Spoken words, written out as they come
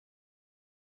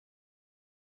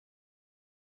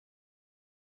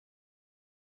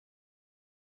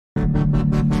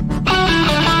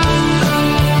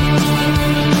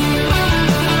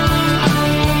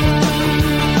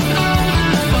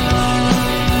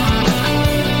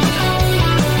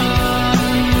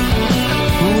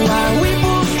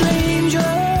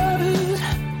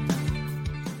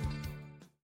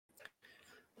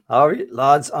All right,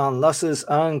 lads and lasses,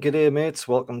 and g'day, mates.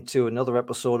 Welcome to another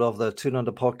episode of the Tune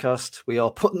Under podcast. We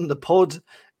are putting the pod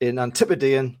in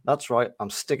Antipodean. That's right. I'm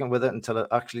sticking with it until it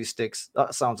actually sticks.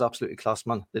 That sounds absolutely class,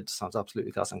 man. It sounds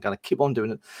absolutely class. I'm going to keep on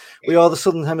doing it. We are the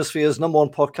Southern Hemisphere's number one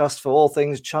podcast for all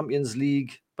things Champions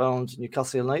League bound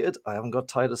Newcastle United. I haven't got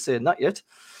tired of saying that yet.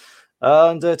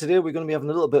 And today we're going to be having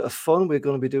a little bit of fun. We're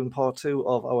going to be doing part two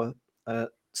of our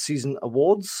season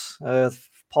awards.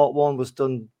 Part one was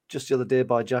done just the other day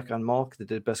by Jack and Mark. They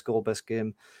did best goal, best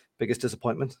game, biggest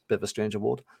disappointment, bit of a strange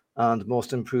award, and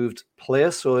most improved player.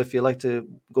 So if you'd like to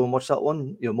go and watch that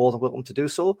one, you're more than welcome to do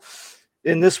so.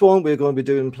 In this one, we're going to be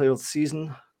doing player of the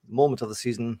season, moment of the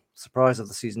season, surprise of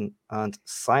the season, and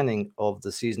signing of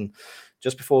the season.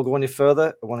 Just before we go any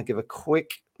further, I want to give a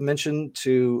quick mention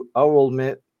to our old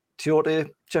mate, Tiote,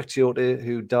 Jack Tiote,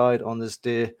 who died on this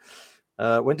day.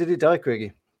 When did he die,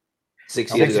 Craigie?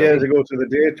 6 years ago to the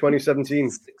day,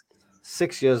 2017.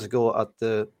 6 years ago at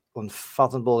the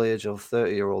unfathomable age of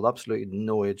 30-year-old. Absolutely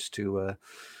no age to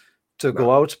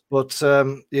go out. But,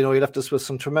 he left us with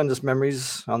some tremendous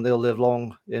memories, and they'll live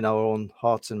long in our own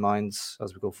hearts and minds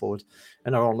as we go forward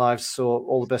in our own lives. So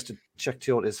all the best to Jack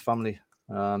Tiote's family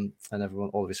and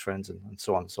everyone, all of his friends and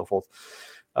so on and so forth.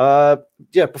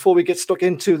 Before we get stuck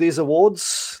into these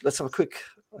awards, let's have a quick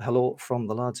hello from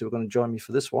the lads who are going to join me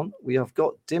for this one. We have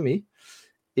got Dimmy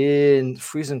in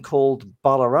freezing cold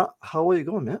Ballarat. How are you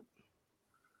going, mate?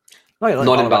 No, you're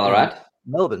not in Ballarat.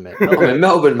 Melbourne, mate. I'm in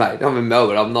Melbourne, mate. I'm in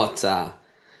Melbourne. I'm not. Not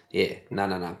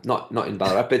in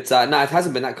Ballarat. But no, it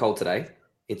hasn't been that cold today.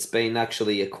 It's been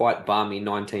actually a quite balmy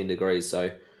 19 degrees.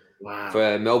 So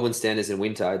for Melbourne standards in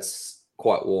winter, it's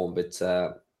quite warm. But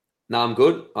no, I'm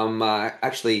good. I'm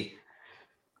actually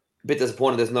a bit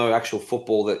disappointed. There's no actual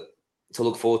football to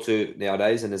look forward to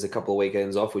nowadays, and there's a couple of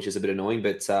weekends off, which is a bit annoying.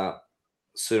 But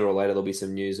sooner or later there'll be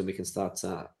some news, and we can start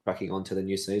cracking on to the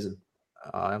new season.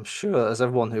 I'm sure, as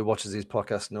everyone who watches these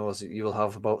podcasts knows, you will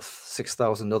have about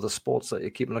 6,000 other sports that you're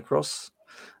keeping across.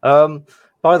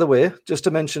 By the way, just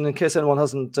to mention, in case anyone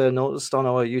hasn't noticed, on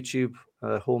our YouTube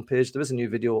homepage, there is a new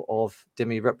video of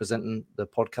Dimmy representing the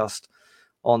podcast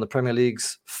on the Premier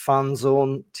League's Fan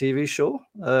Zone TV show.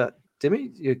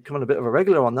 Dimmy, you're coming a bit of a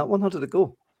regular on that one. How did it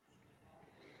go?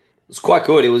 It was quite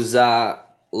good. It was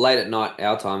late at night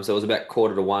our time, so it was about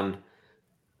 1:45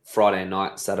 Friday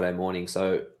night, Saturday morning.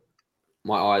 So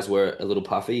my eyes were a little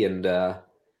puffy and a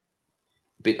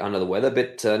bit under the weather.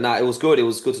 But no, it was good. It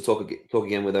was good to talk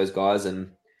again with those guys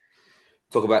and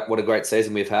talk about what a great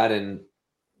season we've had, and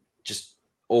just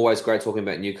always great talking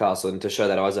about Newcastle, and to show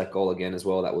that Isaac goal again as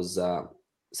well. That was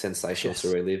sensational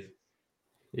to relive.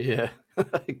 Yeah.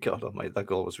 God almighty, that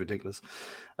goal was ridiculous.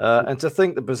 And to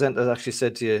think the presenter actually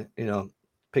said to you,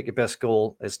 pick your best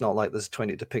goal. It's not like there's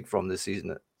 20 to pick from this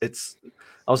season. I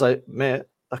was like, mate,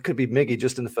 that could be Miggy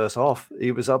just in the first half.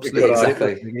 He was absolutely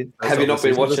exactly. Have you not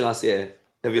been watching us? Yeah.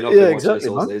 Have you not been watching us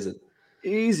all season?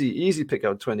 Easy pick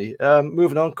out 20.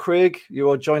 Moving on, Craig, you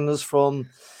are joining us from,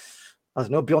 I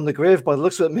don't know, beyond the grave by the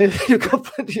looks of it, mate. You got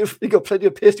plenty of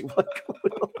pasty white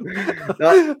going on.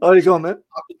 How are you going, mate?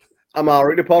 I'm all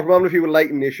right, apart from having a few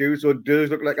lighting issues, so it does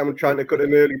look like I'm trying to cut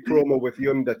an early promo with The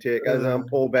Undertaker as I'm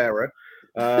Paul Bearer.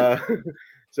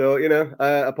 So,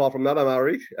 apart from that, I'm all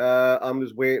right. I'm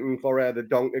just waiting for the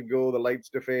donk to go, the lights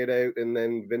to fade out, and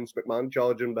then Vince McMahon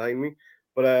charging behind me.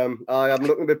 But I'm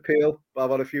looking a bit pale.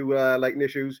 I've had a few lighting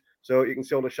issues, so you can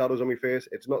see all the shadows on my face.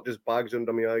 It's not just bags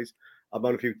under my eyes. I've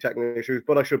had a few technical issues,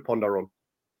 but I should ponder on.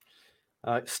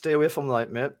 All right, stay away from the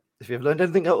light, mate. If you've learned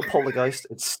anything out of Poltergeist,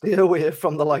 it's stay away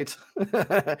from the light.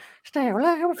 Stay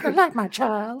away from the light, my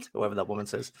child. Whoever that woman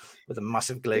says, with the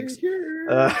massive legs.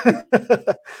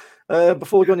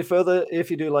 Before we go any further,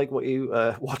 if you do like what you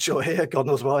watch or hear, God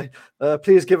knows why,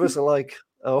 please give us a like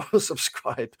or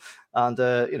subscribe, and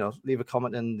leave a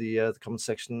comment in the comment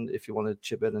section if you want to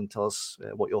chip in and tell us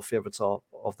what your favorites are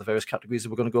of the various categories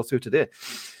that we're going to go through today.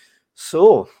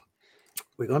 So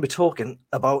we're going to be talking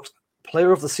about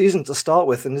player of the season to start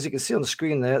with, and as you can see on the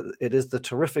screen there, it is the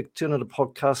terrific Tune Under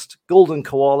Podcast Golden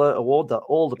Koala Award that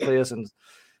all the players and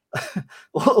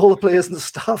all the players and the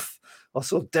staff are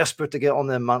so desperate to get on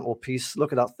their mantelpiece.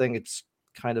 Look at that thing; it's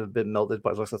kind of a bit melted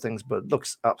by lots of things, but it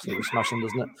looks absolutely smashing,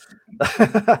 doesn't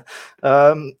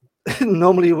it?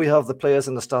 Normally, we have the players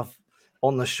and the staff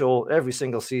on the show every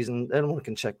single season. Anyone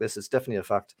can check this; it's definitely a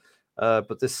fact.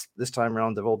 But this time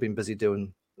around, they've all been busy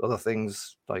doing other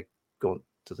things like going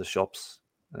to the shops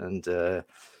and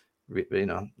looking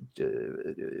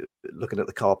at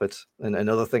the carpet and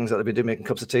other things that they've been doing, making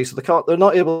cups of tea. So they're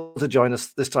not able to join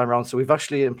us this time around. So we've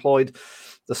actually employed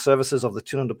the services of the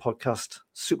Tune Under Podcast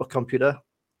supercomputer.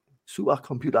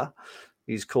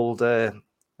 He's called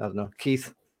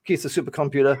Keith Keith's a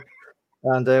supercomputer,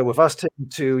 and we've asked him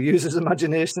to use his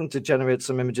imagination to generate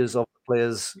some images of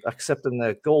players accepting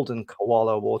their Golden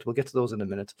Koala Award. We'll get to those in a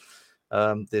minute.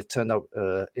 They've turned out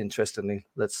interestingly,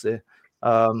 let's say.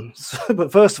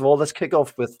 But first of all, let's kick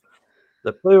off with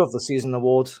the Player of the Season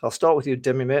award. I'll start with you,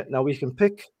 Demi, mate. Now, we can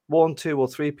pick 1, 2, or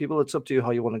 3 people. It's up to you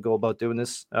how you want to go about doing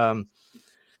this.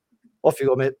 Off you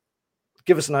go, mate.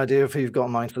 Give us an idea of who you've got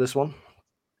in mind for this one.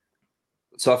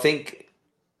 So I think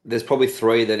there's probably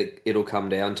 3 that it'll come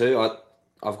down to.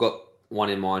 I've got one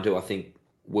in mind who I think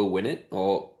will win it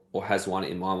or has one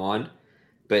in my mind.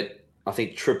 But I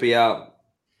think Trippier,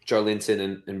 Joe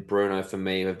Linton, and Bruno for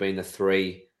me have been the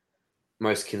 3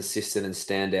 most consistent and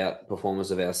standout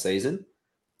performers of our season.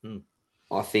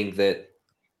 I think that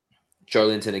Joe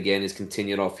Linton again has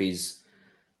continued off his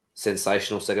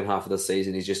sensational second half of the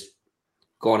season. He's just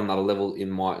gone another level in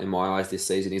my eyes this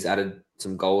season. He's added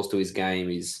some goals to his game.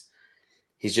 He's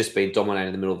just been dominating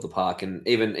in the middle of the park, and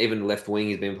even left wing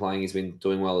he's been playing. He's been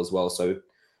doing well as well. So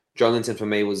Joe Linton for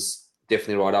me was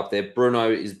definitely right up there.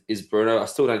 Bruno is Bruno. I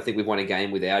still don't think we've won a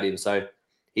game without him. So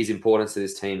his importance to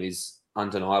this team is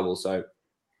undeniable. So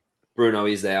Bruno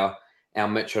is our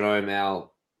metronome, our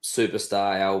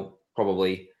superstar, our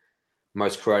probably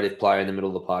most creative player in the middle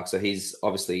of the park. So he's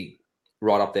obviously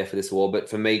right up there for this award. But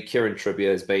for me, Kieran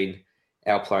Trippier has been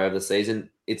our player of the season.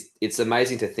 It's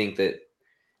amazing to think that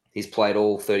he's played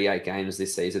all 38 games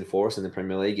this season for us in the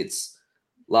Premier League. It's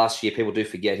last year, people do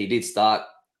forget, he did start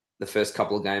the first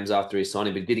couple of games after his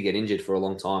signing, but he did get injured for a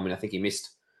long time. And I think he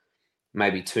missed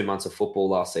maybe 2 months of football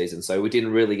last season. So we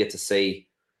didn't really get to see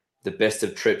the best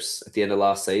of Trips at the end of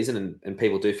last season. And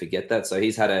people do forget that. So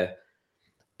he's had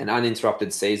an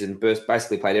uninterrupted season,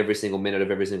 basically played every single minute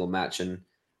of every single match. And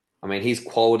I mean, his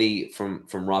quality from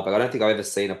right back, I don't think I've ever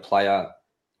seen a player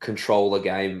control a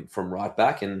game from right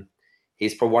back. And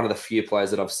he's probably one of the few players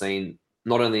that I've seen,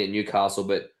 not only at Newcastle,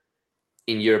 but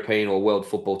in European or world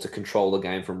football, to control the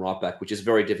game from right back, which is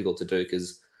very difficult to do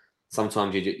because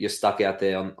sometimes you're stuck out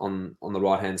there on the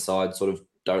right-hand side, sort of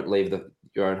don't leave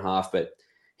your own half. But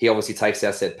he obviously takes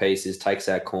our set pieces, takes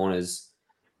our corners,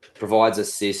 provides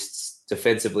assists.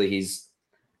 Defensively, he's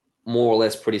more or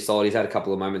less pretty solid. He's had a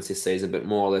couple of moments this season, but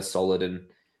more or less solid. And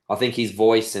I think his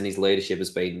voice and his leadership has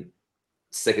been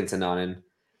second to none. And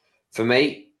for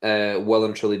me, well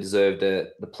and truly deserved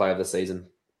the player of the season.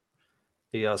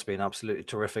 He has been absolutely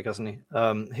terrific, hasn't he?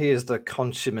 He is the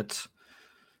consummate,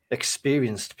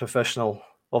 experienced professional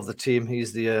of the team.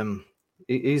 He's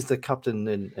the captain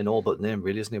in all but name,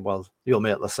 really, isn't he? Well, your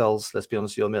mate Lascelles, let's be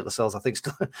honest, your mate Lascelles, I think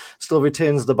still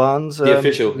retains the band. The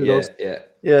official,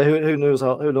 yeah. Who knows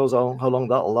how long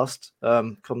that'll last?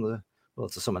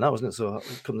 It's the summer now, isn't it? So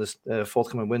come this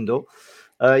forthcoming window.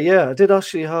 Yeah, I did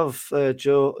actually have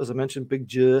Joe, as I mentioned, Big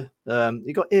Joe.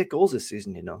 He got 8 goals this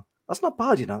season, you know. That's not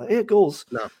bad, you know. 8 goals.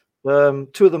 No.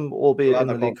 2 of them, albeit in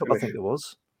the League Cup, I think it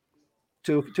was.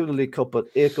 2 in the League Cup, but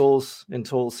 8 goals in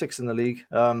total, 6 in the league.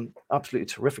 Absolutely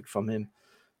terrific from him.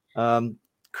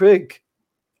 Craig,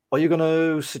 are you going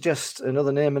to suggest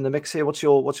another name in the mix here? What's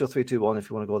your 3-2-1 if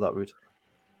you want to go that route?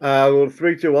 Well,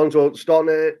 3-2-1. So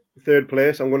starting at 3rd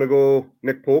place, I'm going to go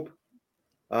Nick Pope.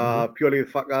 Purely the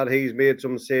fact that he's made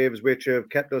some saves which have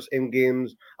kept us in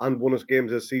games and won us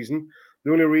games this season.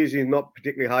 The only reason he's not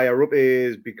particularly higher up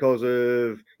is because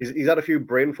of he's had a few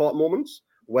brain fart moments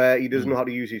where he doesn't know how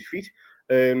to use his feet,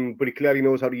 but he clearly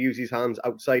knows how to use his hands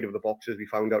outside of the box, as we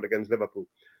found out against Liverpool.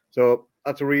 So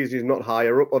that's the reason he's not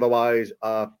higher up. Otherwise,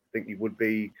 I think he would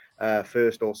be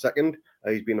 1st or 2nd.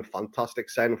 He's been a fantastic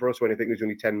sign for us when I think he's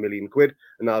only 10 million quid,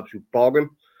 an absolute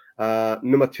bargain.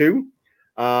 Number 2.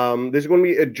 There's going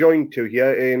to be a joint 2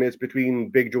 here, and it's between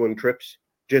Big Joe and Trips,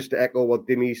 just to echo what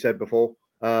Dimmy said before.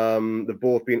 They've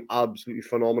both been absolutely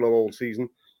phenomenal all season.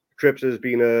 Trips has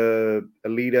been a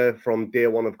leader from day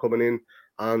one of coming in,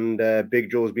 and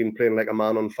Big Joe's been playing like a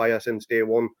man on fire since day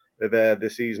one of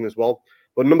this season as well.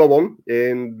 But number 1,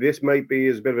 and this might be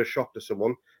a bit of a shock to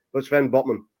someone, but Sven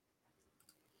Botman.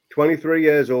 23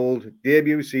 years old,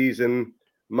 debut season,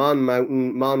 man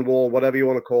mountain, man wall, whatever you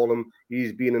want to call him.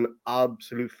 He's been an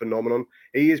absolute phenomenon.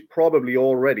 He is probably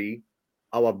already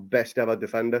our best ever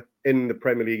defender in the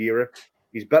Premier League era.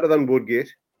 He's better than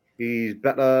Woodgate. He's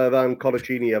better than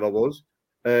Colaccini ever was.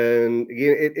 And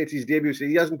again, it's his debut. So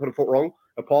he hasn't put a foot wrong,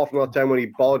 apart from that time when he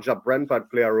barged that Brentford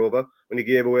player over when he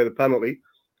gave away the penalty.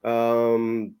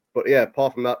 But yeah,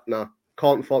 apart from that,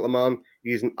 can't fault the man.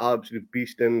 He's an absolute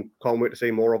beast and can't wait to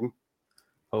see more of him.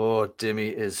 Oh,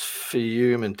 Dimmy is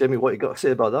fuming. Dimmy, what you got to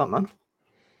say about that, man?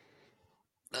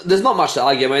 There's not much to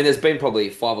argue. I mean, there's been probably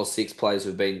 5 or 6 players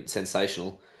who've been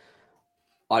sensational.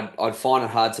 I'd find it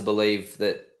hard to believe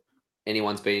that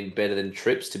anyone's been better than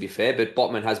Trips, to be fair, but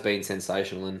Botman has been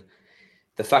sensational. And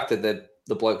the fact that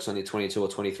the bloke's only 22 or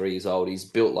 23 years old, he's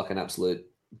built like an absolute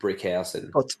brick house.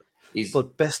 And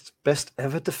but best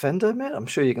ever defender, mate? I'm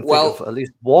sure you can think of at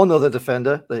least one other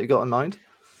defender that you got in mind.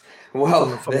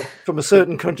 Well, from a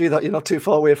certain country that you're not too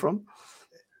far away from.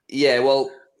 Yeah,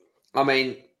 well, I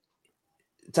mean,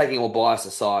 taking all bias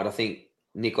aside, I think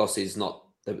Nikos is not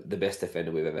the best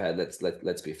defender we've ever had.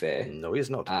 Let's be fair. No, he's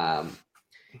not.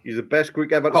 He's the best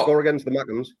Greek ever to score against the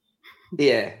Macans.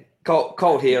 Yeah,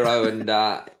 cold hero, and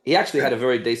he actually had a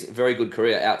very good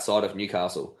career outside of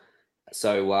Newcastle.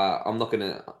 So I'm not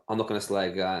gonna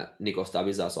slag Nikos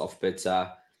Dabizas off,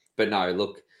 but no,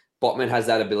 look, Botman has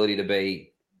that ability to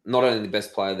be not only the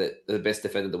best player, the best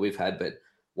defender that we've had, but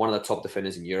one of the top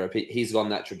defenders in Europe. He's on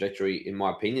that trajectory, in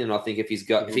my opinion. And I think if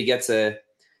he gets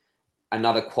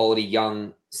another quality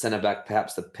young centre back,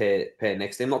 perhaps the pair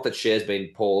next to him, not that Cher's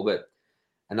been poor, but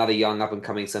another young up and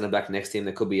coming centre back next to him,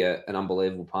 there could be an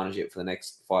unbelievable partnership for the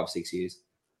next 5-6 years.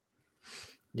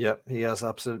 Yeah, he has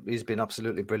absolutely. He's been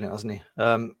absolutely brilliant, hasn't he?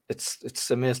 It's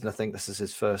amazing. I think this is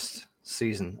his first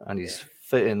season, and he's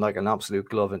fitting like an absolute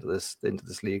glove into this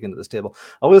league, into this table.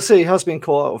 I will say he has been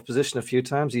caught out of position a few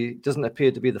times. He doesn't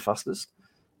appear to be the fastest.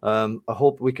 I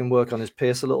hope we can work on his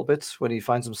pace a little bit when he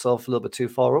finds himself a little bit too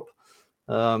far up,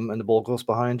 and the ball goes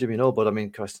behind him. But I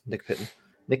mean, Christ, nitpicking.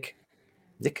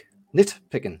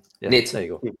 Yeah, there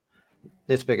you go.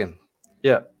 Nitpicking.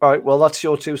 Yeah. All right. Well, that's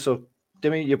your two. So,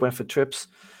 Dimmy, you went for Trips.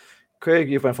 Craig,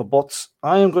 you went for Bots.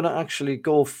 I am going to actually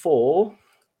go for.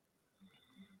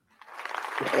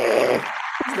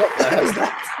 What the hell is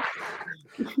that?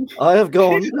 I've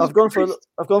gone for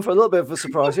a little bit of a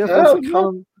surprise. Yeah, I've gone for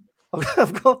Callum.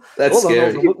 That's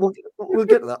scary. We'll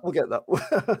get to that. We'll get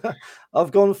that.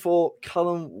 I've gone for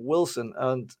Callum Wilson,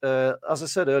 and as I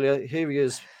said earlier, here he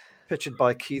is, pictured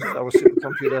by Keith, our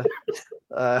supercomputer,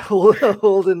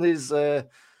 holding his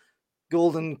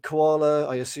golden koala,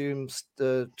 I assume,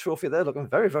 trophy there, looking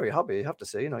very, very happy. You have to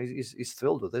say, he's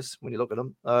thrilled with this when you look at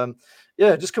him.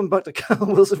 Just coming back to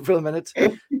Callum Wilson for a minute.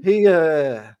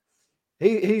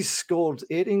 He's scored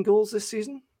 18 goals this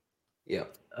season. Yeah.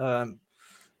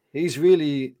 He's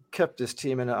really kept his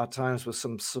team in it at times with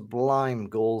some sublime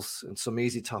goals and some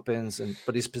easy tap-ins,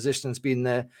 but his positioning's been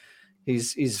there.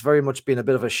 He's very much been a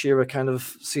bit of a Shearer kind of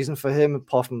season for him,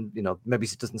 apart from, maybe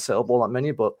he doesn't set up all that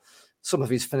many, but some of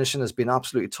his finishing has been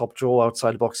absolutely top draw,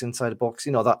 outside the box, inside the box.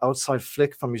 That outside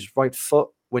flick from his right foot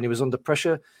when he was under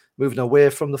pressure, moving away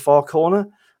from the far corner.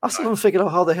 I still haven't figured out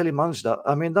how the hell he managed that.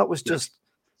 I mean, that was just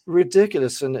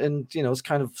ridiculous, and it's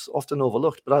kind of often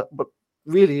overlooked. But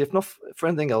really, if not for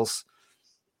anything else,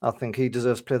 I think he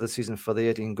deserves to play the season for the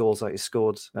 18 goals that he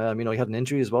scored. He had an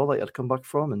injury as well that he had to come back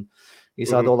from, and he's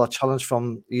had all that challenge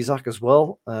from Isaac as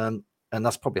well, and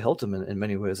that's probably helped him in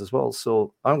many ways as well.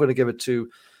 So I'm going to give it to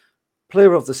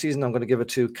Player of the Season. I'm going to give it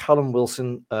to Callum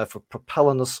Wilson for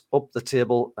propelling us up the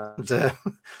table. And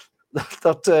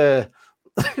that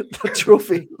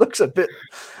trophy looks a bit.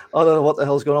 I don't know what the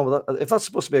hell's going on with that. If that's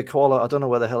supposed to be a koala, I don't know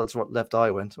where the hell its left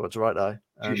eye went or its right eye.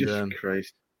 Jesus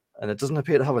Christ! And it doesn't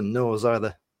appear to have a nose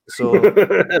either. So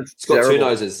it's got two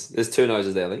noses. There's two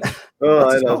noses there, I think. Oh,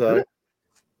 I know that.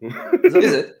 Is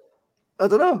it? I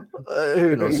don't know.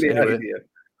 Who knows? Anyway.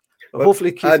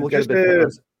 Hopefully, Keith will get a bit better.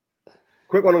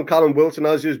 Quick one on Callum Wilson.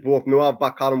 As you both know, I've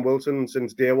backed Callum Wilson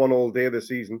since day one, all day this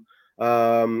season.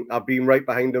 I've been right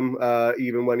behind him,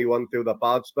 even when he went through the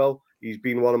bad spell. He's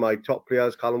been one of my top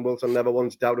players. Callum Wilson, never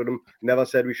once doubted him. Never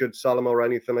said we should sell him or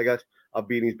anything, I guess. I've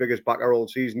been his biggest backer all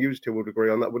season. You two would agree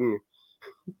on that, wouldn't you?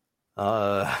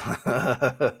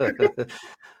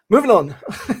 Moving on.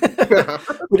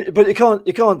 but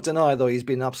you can't deny, though, he's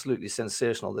been absolutely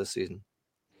sensational this season.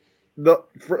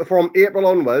 From April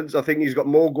onwards, I think he's got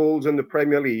more goals in the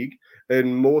Premier League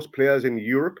than most players in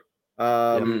Europe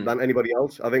than anybody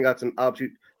else. I think that's an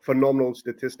absolute phenomenal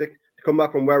statistic. To come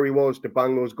back from where he was to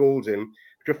bang those goals in,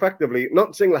 which effectively,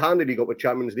 not single-handedly got with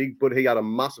Champions League, but he had a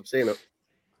massive say in it.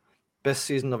 Best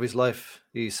season of his life,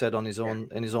 he said in his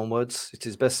own words. It's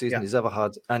his best season he's ever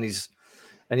had, and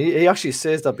he actually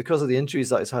says that because of the injuries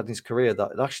that he's had in his career,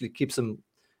 that it actually keeps him.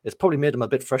 It's probably made him a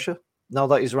bit fresher now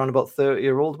that he's around about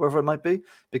 30-year-old, wherever it might be,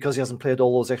 because he hasn't played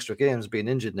all those extra games, being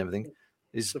injured and everything.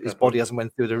 His body hasn't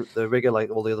went through the rigor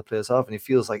like all the other players have, and he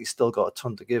feels like he's still got a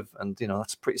ton to give. And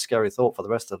that's a pretty scary thought for the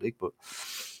rest of the league, but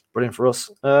brilliant for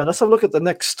us. Let's have a look at the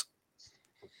next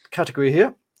category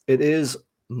here. It is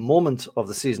moment of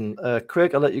the season.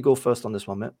 Craig, I'll let you go first on this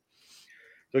one, mate.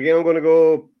 So again, I'm going to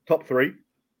go top three.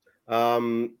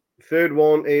 Third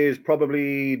one is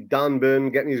probably Dan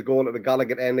Burn getting his goal at the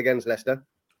Gallagher end against Leicester.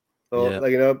 So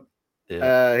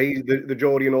He's the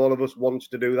Geordie and all of us wants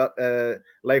to do that.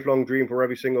 Lifelong dream for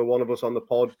every single one of us on the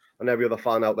pod and every other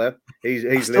fan out there. He's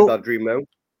lived that dream now.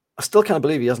 I still can't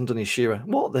believe he hasn't done his Shearer.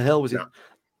 What the hell was he? Nah.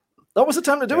 That was the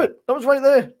time to do it. That was right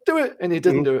there. Do it. And he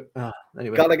didn't do it.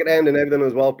 Anyway. Got to get end and everything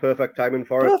as well. Perfect timing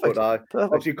for it. But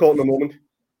obviously caught in the moment.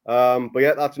 But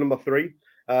yeah, that's number 3.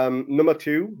 Number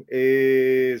 2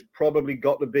 is probably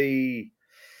got to be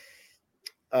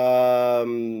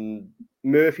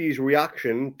Murphy's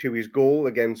reaction to his goal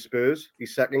against Spurs,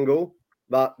 his second goal.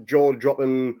 That jaw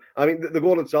dropping. I mean, the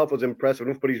goal itself was impressive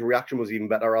enough, but his reaction was even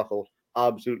better, I thought.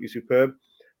 Absolutely superb.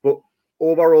 But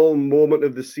overall moment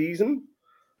of the season,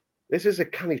 this is a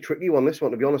kind of tricky one, this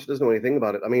one, to be honest. Doesn't know anything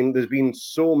about it. I mean, there's been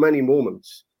so many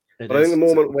moments. But I think the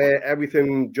moment where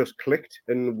everything just clicked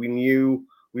and we knew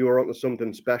we were onto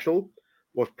something special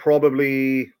was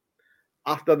probably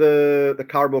after the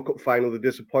Carabao Cup final, the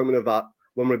disappointment of that,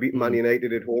 when we beat Man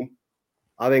United at home.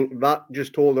 I think that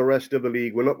just told the rest of the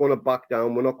league, we're not going to back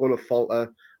down, we're not going to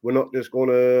falter, we're not just going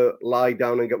to lie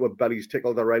down and get our bellies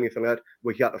tickled or anything like that.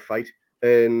 We're here to fight.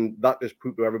 And that just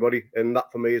proved to everybody. And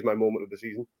that, for me, is my moment of the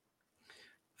season.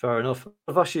 Fair enough.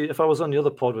 If I was on the other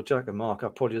pod with Jack and Mark, I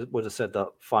probably would have said that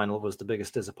final was the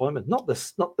biggest disappointment. Not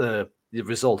the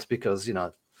result, because, you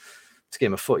know, it's a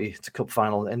game of footy, it's a cup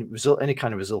final, and any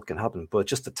kind of result can happen. But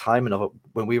just the timing of it,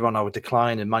 when we were on our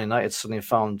decline and Man United suddenly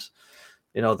found,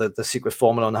 you know, the secret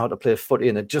formula on how to play footy,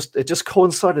 and it just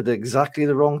coincided at exactly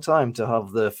the wrong time to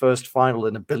have the first final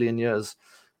in a billion years.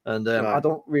 And I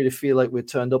don't really feel like we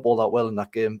turned up all that well in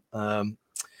that game.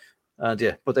 And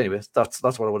yeah, but anyways, that's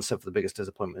what I would have said for the biggest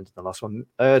disappointment in the last one.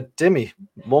 Dimmy,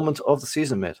 moment of the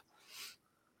season, mate.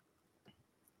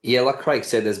 Yeah, like Craig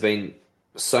said, there's been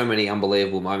so many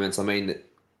unbelievable moments. I mean,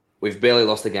 we've barely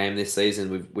lost a game this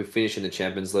season. We've finished in the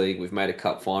Champions League. We've made a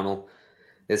cup final.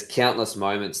 There's countless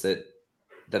moments that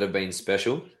have been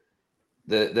special.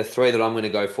 The 3 that I'm going to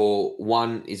go for,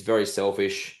 one is very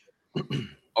selfish.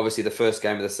 Obviously, the first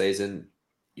game of the season,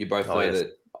 you both know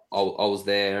that I was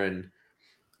there, and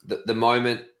the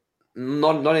moment,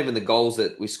 not even the goals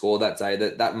that we scored that day,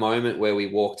 that moment where we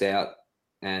walked out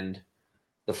and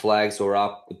the flags were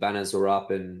up, the banners were up,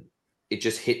 and it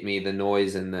just hit me, the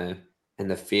noise and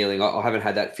the feeling. I haven't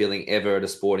had that feeling ever at a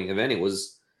sporting event. I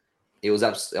was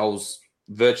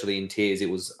virtually in tears. It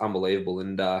was unbelievable,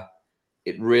 and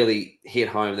it really hit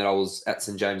home that I was at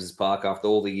St James's Park after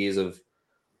all the years of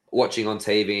watching on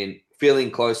TV and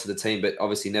feeling close to the team, but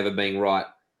obviously never being right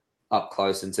up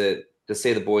close, and to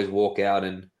see the boys walk out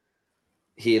and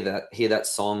hear that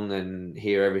song and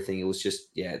hear everything. It was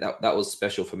just, that was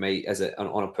special for me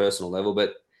on a personal level.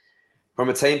 But from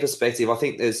a team perspective, I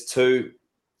think there's 2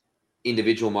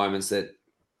 individual moments that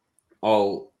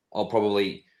I'll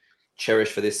probably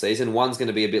cherish for this season. One's going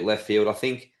to be a bit left field. I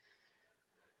think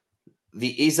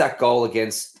the Isaac goal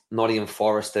against Nottingham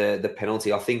Forest, the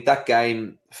penalty, I think that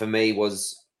game for me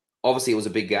was, obviously it was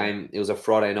a big game. It was a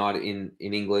Friday night in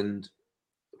England.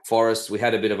 Forest, we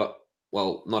had not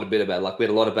a bit of bad luck. We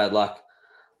had a lot of bad luck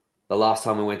the last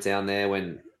time we went down there,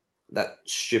 when that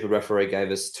stupid referee gave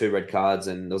us 2 red cards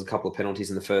and there was a couple of penalties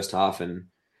in the first half, and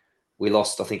we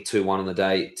lost, I think, 2-1 on the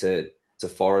day to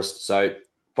Forest. So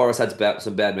Forest had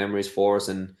some bad memories for us,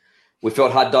 and we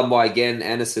felt hard done by again.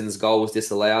 Anderson's goal was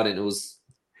disallowed, and it was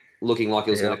looking like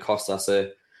it was going to cost us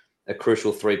a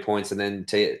crucial 3 points. And then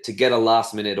to get a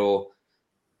last minute or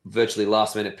virtually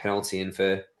last minute penalty, and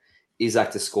for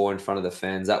Isaac to score in front of the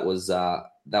fans, that was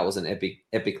an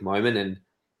epic moment. And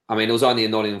I mean, it was only a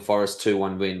Nottingham Forest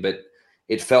 2-1 win, but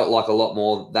it felt like a lot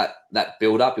more that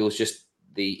build up. It was just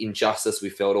the injustice we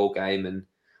felt all game, and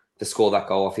to score that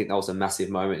goal, I think that was a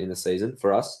massive moment in the season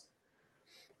for us.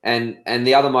 And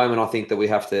the other moment I think that we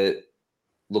have to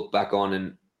look back on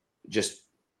and just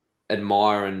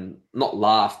admire and not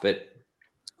laugh, but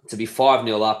to be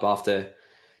 5-0 up after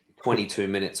 22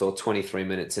 minutes or 23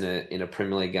 minutes in a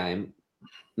Premier League game,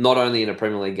 not only in a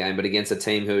Premier League game, but against a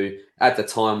team who at the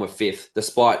time were 5th,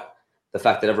 despite the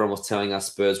fact that everyone was telling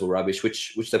us Spurs were rubbish,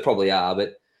 which they probably are,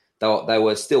 but they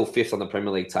were still 5th on the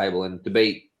Premier League table. And to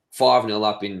be 5-0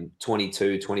 up in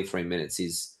 22, 23 minutes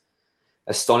is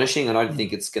astonishing. I don't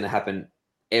think it's going to happen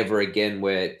ever again,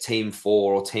 where Team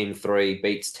 4 or Team 3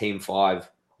 beats Team 5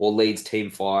 or leads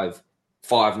Team 5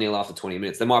 5-0 after 20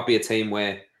 minutes. There might be a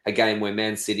game where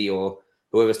Man City or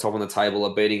whoever's top on the table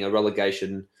are beating a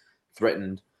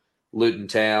relegation-threatened Luton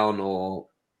Town or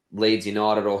Leeds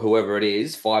United or whoever it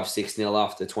is, 5-6-0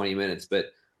 after 20 minutes, but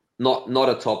not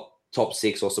a top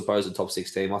 6 or supposed top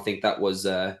 6 team. I think that was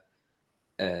a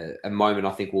moment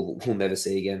I think we'll never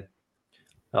see again.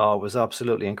 Oh, it was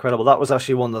absolutely incredible. That was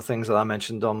actually one of the things that I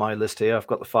mentioned on my list here. I've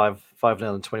got the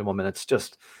 5-0 in 21 minutes.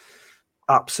 Just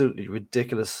absolutely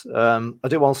ridiculous. I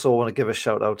do also want to give a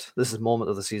shout out. This is moment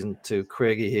of the season to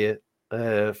Craigie here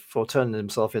for turning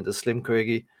himself into Slim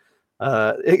Craigie.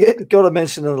 It got a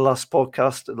mention in the last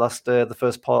podcast, the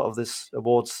first part of this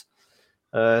awards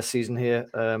season here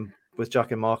with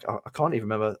Jack and Mark. I can't even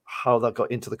remember how that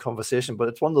got into the conversation, but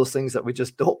it's one of those things that we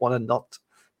just don't want to not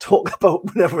talk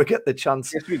about whenever we get the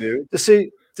chance. Yes, we do.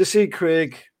 To see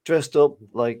Craig dressed up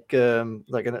like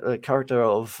a character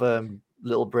out of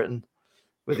Little Britain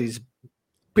with his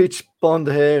peach blonde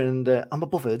hair and I'm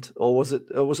above it, or was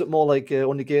it more like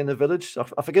Only Gay in the Village?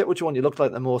 I forget which one you looked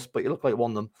like the most, but you look like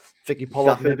one of them. Vicky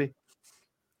Pollard, Daffyd. maybe.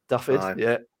 Daffyd,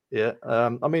 Aye. yeah.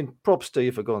 I mean, props to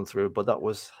you for going through, but that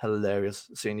was hilarious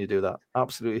seeing you do that.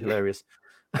 Absolutely hilarious.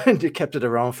 And you kept it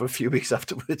around for a few weeks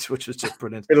afterwards, which was just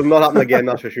brilliant. It'll not happen again,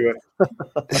 that's for sure.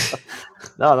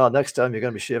 No, next time you're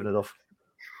going to be shaving it off.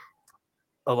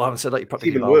 Oh, I haven't said that. You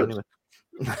practically even vowed worse. anyway.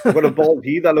 I've got a bald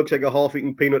head that looks like a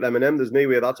half-eaten peanut M&M. There's no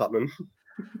way that's happening.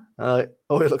 It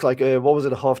looked like what was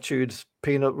it? A half-chewed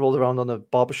peanut rolled around on a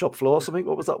barbershop floor or something.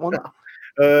 What was that one?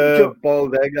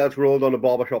 Bald egg that's rolled on a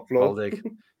barbershop floor. Bald egg.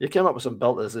 You came up with some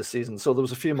belters this season, so there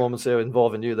was a few moments there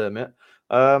involving you there, mate.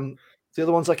 The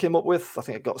other ones I came up with, I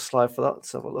think I got a slide for that.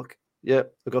 Let's have a look. Yeah,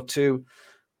 I've got two.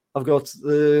 I've got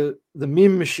the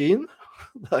meme machine.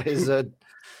 That is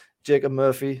Jacob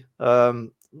Murphy,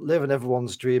 living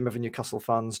everyone's dream, every Newcastle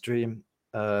fan's dream,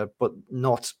 but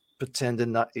not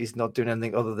pretending that he's not doing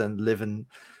anything other than living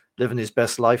his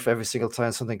best life every single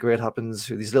time something great happens.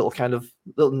 With his little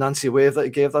Nancy wave that he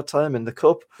gave that time in the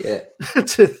cup. Yeah,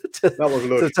 that was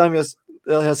lush. To the time he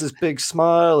has this big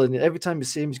smile, and every time you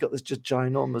see him, he's got this just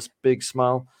ginormous big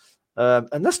smile.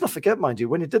 And let's not forget, mind you,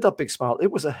 when he did that big smile,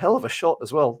 it was a hell of a shot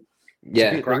as well.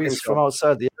 Yeah, from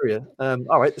outside the area.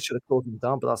 All right, they should have closed him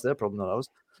down, but that's their problem, not ours.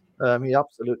 He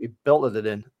absolutely belted it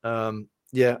in.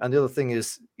 Yeah, and the other thing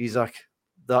is, Isaac,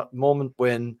 that moment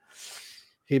when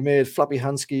he made Flappy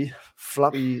Hansky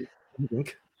flappy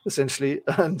dink, essentially,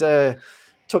 and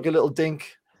took a little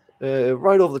dink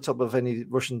right over the top of any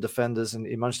Russian defenders, and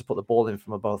he managed to put the ball in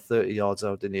from about 30 yards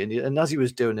out, didn't he? And as he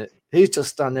was doing it, he's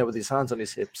just standing there with his hands on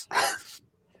his hips.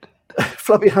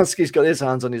 Flappy Hansky's got his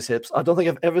hands on his hips. I don't think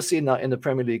I've ever seen that in a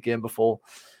Premier League game before.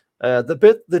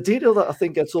 The detail that I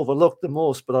think gets overlooked the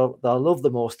most, but that I love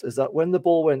the most, is that when the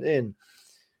ball went in,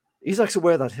 he's actually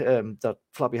aware that that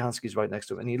Flappy Hansky's right next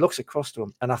to him, and he looks across to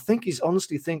him, and I think he's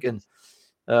honestly thinking,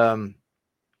 that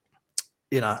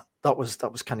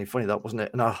was kind of funny, that wasn't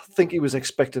it? And I think he was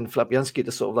expecting Flappy Hansky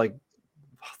to sort of like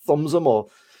thumbs him or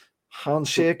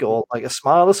handshake or like a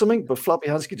smile or something, but Flappy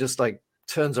Hansky just like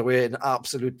turns away in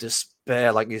absolute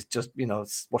despair, like he's just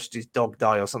watched his dog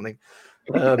die or something.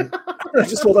 I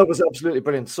just thought that was absolutely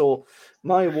brilliant. So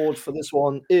my award for this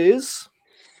one is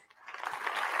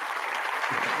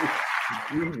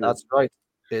that's right.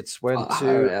 It's went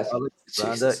to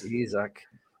Alexander Isak.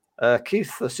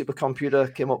 Keith, the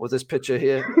supercomputer, came up with this picture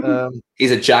here.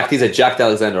 He's a jacked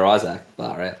Alexander Isak.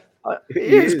 All right. He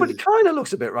is, but it kind of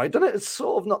looks a bit right, doesn't it? It's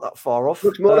sort of not that far off.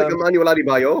 Looks more like Emmanuel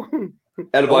Adebayo.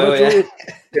 I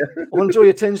want to draw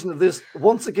your attention to this.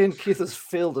 Once again, Keith has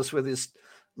failed us with his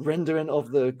rendering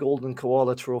of the Golden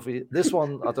Koala trophy. This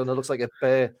one, I don't know, looks like a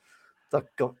bear that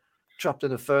got trapped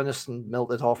in a furnace and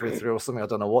melted halfway through or something. I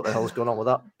don't know what the hell's going on with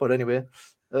that. But anyway,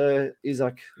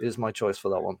 Isak is my choice for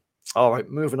that one. All right,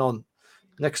 moving on.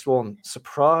 Next one,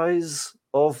 surprise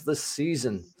of the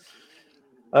season.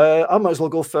 I might as well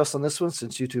go first on this one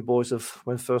since you two boys have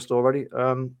went first already.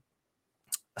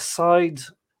 Aside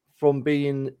from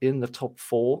being in the top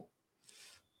four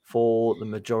for the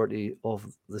majority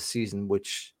of the season,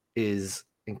 which is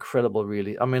incredible,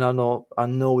 really. I mean, I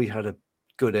know we had a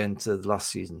good end to the last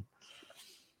season,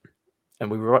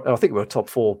 and I think we were top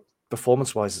four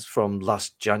performance-wise from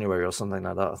last January or something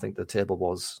like that. I think the table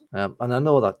was, and I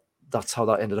know that's how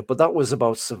that ended up. But that was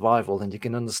about survival, and you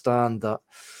can understand that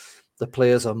the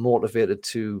players are motivated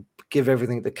to give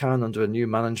everything they can under a new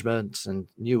management and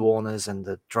new owners, and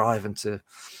the driving to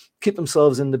keep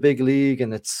themselves in the big league,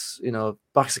 and it's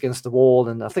backs against the wall.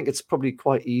 And I think it's probably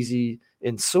quite easy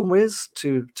in some ways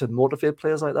to motivate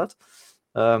players like that.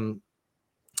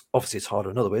 Obviously, it's harder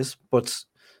in other ways, but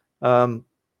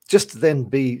just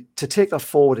to take that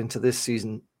forward into this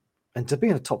season and to be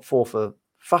in the top four for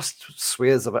fast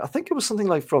swathes of it. I think it was something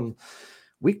like from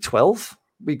week 12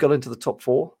 we got into the top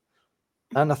four.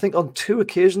 And I think on 2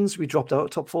 occasions we dropped out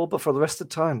of top four, but for the rest of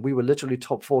the time we were literally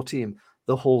top 4 team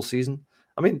the whole season.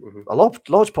 I mean, a large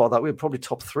part of that we were probably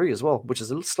top 3 as well, which is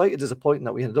a little slightly disappointing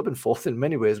that we ended up in 4th in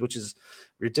many ways, which is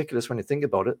ridiculous when you think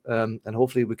about it. And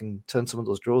hopefully we can turn some of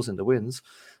those draws into wins.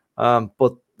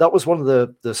 But that was one of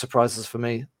the surprises for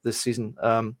me this season.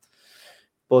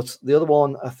 But the other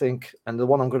one, I think, and the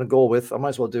one I'm going to go with, I might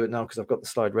as well do it now because I've got the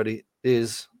slide ready,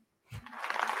 is...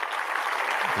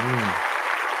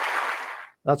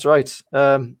 That's right.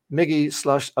 Miggy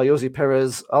 / Ayoze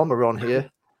Perez Almiron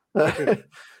here.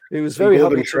 He was very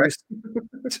happy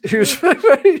he was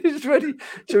ready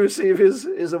to receive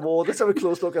his award. Let's have a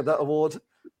close look at that award.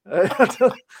 I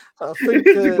think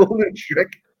the golden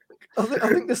Shrek. I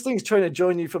think this thing's trying to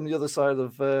join you from the other side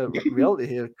of reality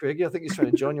here, Craigie. I think he's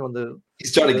trying to join you on the...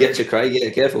 He's trying to get you, Craig. Yeah,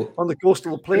 careful. On the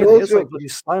coastal plain. Also, it's like bloody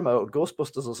slime out of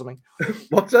Ghostbusters or something.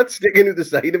 What's that sticking at the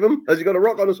side of him? Has he got a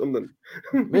rock on or something?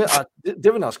 Yeah,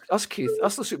 Devin, ask Keith.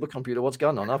 Ask the supercomputer what's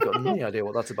going on. I've got no idea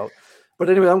what that's about. But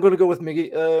anyway, I'm going to go with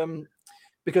Miggy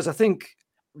because I think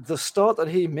the start that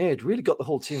he made really got the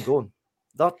whole team going.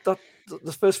 The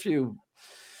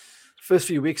first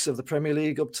few weeks of the Premier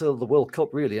League up till the World Cup,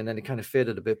 really, and then it kind of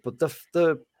faded a bit. But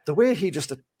the way he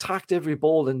just attacked every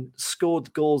ball and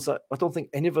scored goals that I don't think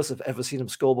any of us have ever seen him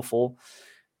score before.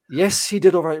 Yes, he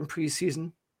did all right in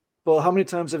pre-season, but how many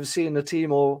times have you seen a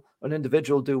team or an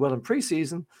individual do well in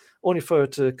pre-season, only for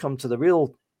it to come to the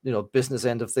real, business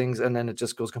end of things, and then it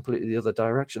just goes completely the other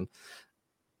direction?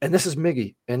 And this is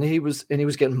Miggy, and he was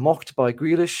getting mocked by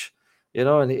Grealish,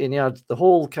 and he had the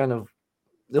whole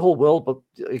world, but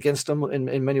against him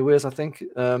in many ways, I think.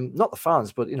 Not the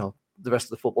fans, but the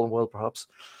rest of the footballing world, perhaps.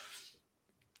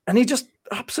 And he just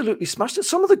absolutely smashed it.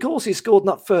 Some of the goals he scored in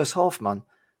that first half, man,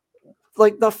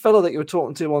 like that fella that you were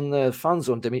talking to on the fan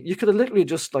zone, Demi, you could have literally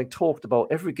just talked about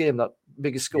every game that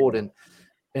Miggy scored in.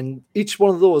 And each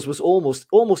one of those was almost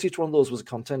each one of those was a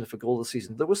contender for goal of the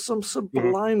season. There was some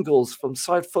sublime goals, from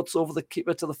side foots over the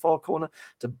keeper to the far corner,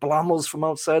 to blammers from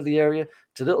outside the area,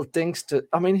 to little dinks.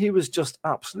 He was just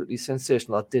absolutely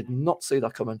sensational. I did not see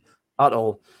that coming at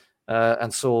all.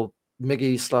 And so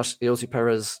Miggy / Ayoze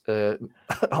Perez,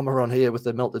 Almiron here with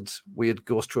the melted weird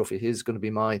ghost trophy. He's going to be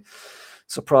my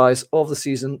surprise of the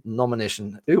season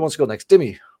nomination. Who wants to go next?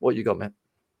 Dimmy, what you got, mate?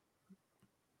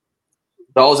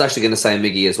 I was actually going to say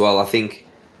Miggy as well. I think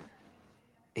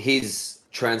his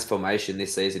transformation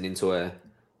this season into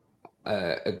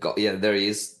a goal. Yeah, there he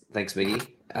is. Thanks, Miggy.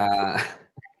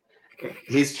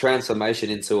 His transformation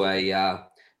into a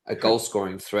goal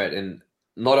scoring threat, and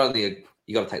not only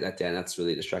you got to take that down. That's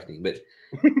really distracting, but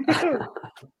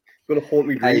going to haunt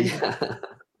me dreams.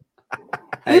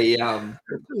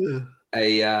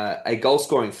 A goal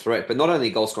scoring threat, but not only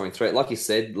a goal scoring threat, like you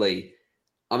said, Lee.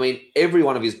 Every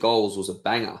one of his goals was a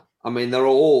banger. They're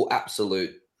all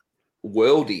absolute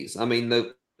worldies.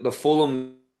 The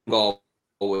Fulham goal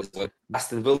was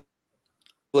Aston Villa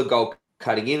goal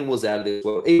cutting in was out of this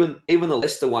world. Even the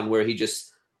Leicester one where he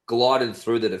just glided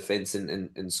through the defense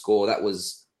and score, that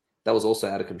was also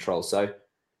out of control. So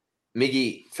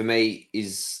Miggy for me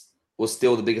was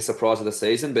still the biggest surprise of the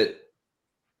season. But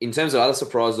in terms of other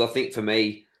surprises, I think for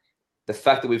me, the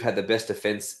fact that we've had the best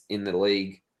defense in the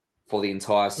league for the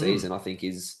entire season, I think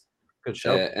is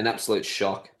an absolute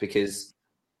shock, because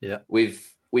we've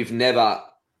never,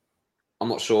 I'm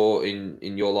not sure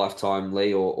in your lifetime,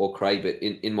 Lee or Craig, but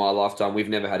in my lifetime, we've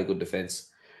never had a good defense.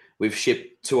 We've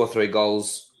shipped 2 or 3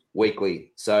 goals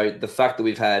weekly. So the fact that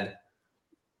we've had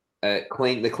the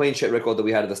clean sheet record that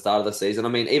we had at the start of the season,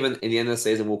 even in the end of the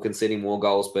season, we're conceding more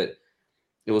goals, but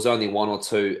it was only 1 or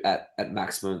 2 at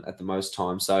maximum at the most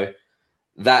time. So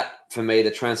that, for me, the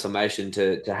transformation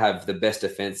to have the best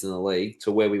defense in the league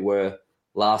to where we were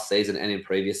last season and in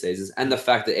previous seasons, and the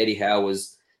fact that Eddie Howe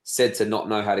was said to not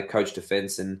know how to coach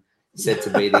defense and said to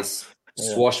be this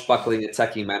swashbuckling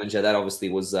attacking manager, that obviously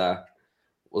was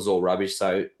all rubbish.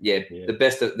 So the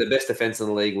best defense in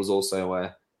the league was also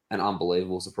an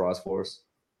unbelievable surprise for us.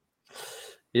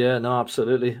 Yeah, no,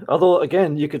 absolutely. Although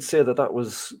again, you could say that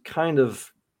was kind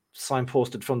of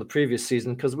signposted from the previous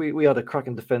season, because we had a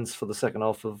cracking defense for the second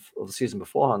half of the season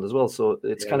beforehand as well. So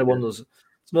it's kind of one of those.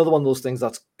 It's another one of those things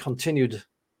that's continued,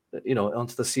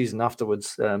 onto the season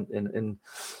afterwards, in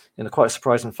a quite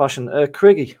surprising fashion.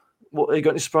 Craigie, what, you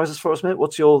got any surprises for us, mate?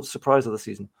 What's your surprise of the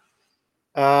season?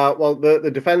 Well, the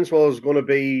defense was going to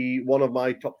be one of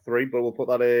my top 3, but we'll put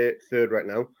that at 3rd right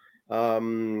now.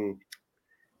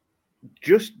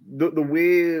 Just the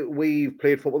way we've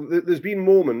played football, there's been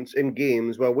moments in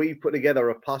games where we've put together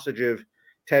a passage of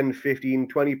 10, 15,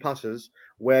 20 passes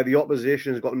where the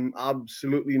opposition has gotten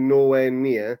absolutely nowhere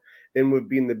near, and we've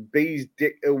been the bee's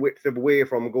dick width away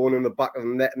from going in the back of the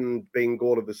net and being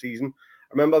goal of the season.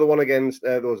 I remember the one against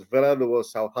there was Villa, there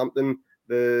was Southampton,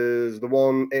 there's the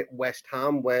one at West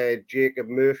Ham where Jacob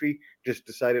Murphy just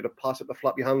decided to pass it to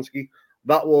Fabianski.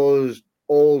 That was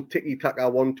all tiki-taka,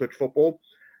 one-touch football.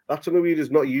 That's something we're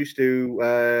just not used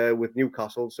to with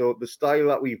Newcastle. So the style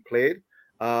that we've played,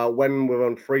 When we're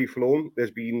on free flowing,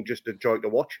 there's been just a joy to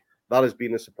watch. That has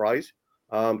been a surprise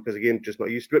because, again, just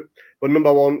not used to it. But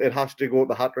number one, it has to go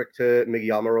the hat trick to Miggy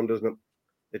Amaron, doesn't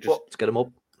it? Let's get him up.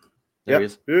 There he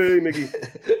is. Hey,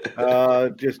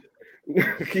 Miggy. Just you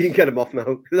can get him off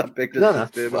now. That picture's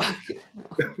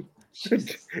disturbing.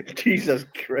 Jesus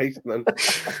Christ, man.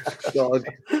 God.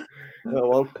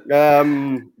 Oh,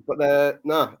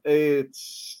 well.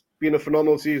 It's been a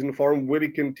phenomenal season for him. Will he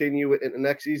continue it into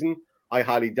next season? I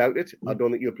highly doubt it. I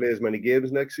don't think he'll play as many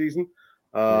games next season.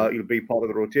 He'll be part of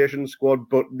the rotation squad,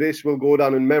 but this will go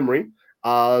down in memory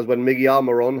as when Miggy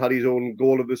Almiron had his own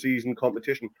goal of the season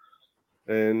competition.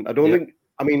 And I don't think,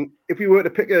 I mean, if we were to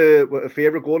pick a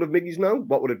favourite goal of Miggy's now,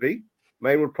 what would it be?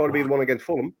 Mine would probably be the one against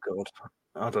Fulham. God.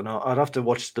 I don't know. I'd have to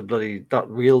watch that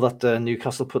reel that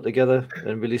Newcastle put together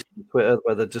and released on Twitter,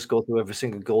 where they just go through every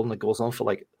single goal and it goes on for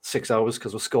like 6 hours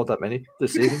because we've scored that many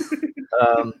this season.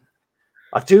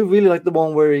 I do really like the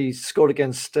one where he scored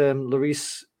against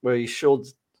Lloris, where he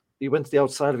went to the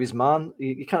outside of his man.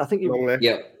 He kind of, I think he long way.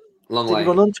 Did he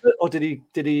run onto it, or did he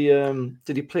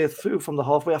play it through from the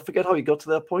halfway? I forget how he got to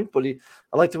that point, but I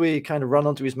like the way he kind of ran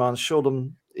onto his man, showed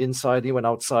him inside, he went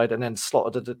outside, and then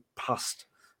slotted it past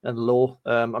and low.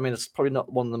 I mean, it's probably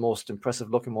not one of the most impressive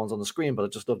looking ones on the screen, but I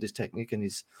just loved his technique and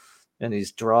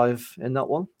his drive in that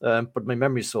one. But my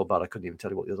memory's so bad I couldn't even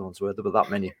tell you what the other ones were. There were that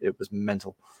many; it was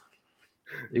mental.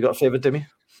 You got a favorite, Dimmy?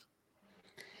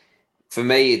 For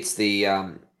me, it's the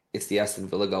Aston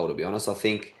Villa goal. To be honest, I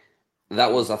think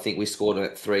we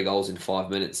scored 3 goals in 5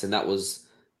 minutes, and that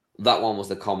one was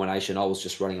the culmination. I was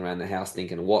just running around the house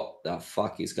thinking, what the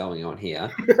fuck is going on here?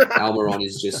 Almiron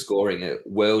is just scoring a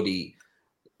worldie,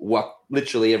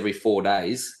 literally every 4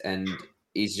 days, and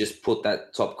he's just put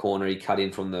that top corner. He cut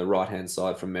in from the right hand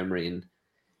side from memory, and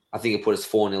I think it put us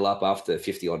 4-0 up after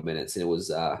 50 odd minutes, and it was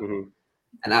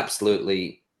an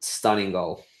absolutely stunning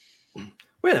goal.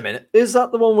 Wait a minute, is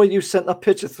that the one where you sent that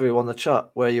picture through on the chat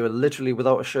where you were literally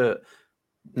without a shirt?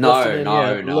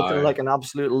 No, looking like an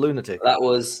absolute lunatic. That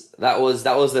was the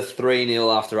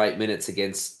 3-0 after 8 minutes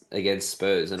against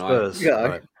Spurs, and Spurs.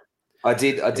 Right. I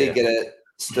did get a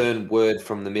stern word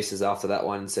from the missus after that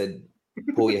one and said,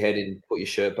 pull your head in, put your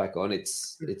shirt back on.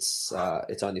 It's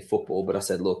only football. But I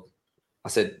said, look,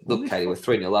 Katie, we're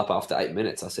 3-0 up after 8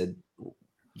 minutes. I said,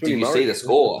 do you see the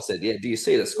score? I said, yeah. Do you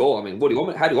see the score? I mean, what do you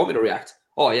want? How do you want me to react?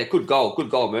 Oh yeah, good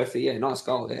goal, Murphy. Yeah, nice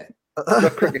goal. Yeah.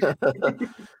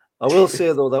 I will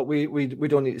say though that we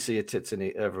don't need to see your tits in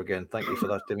it ever again. Thank you for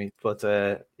that, Dimmy. But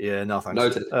no thanks.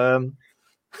 Noted.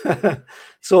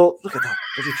 So look at that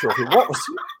bloody trophy.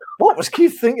 What was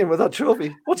Keith thinking with that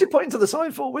trophy? What's he putting to the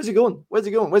side for? Where's he going? Where's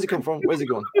he come from? Where's he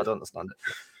going? I don't understand it.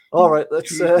 All right,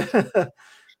 let's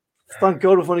thank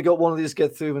God we've only got one of these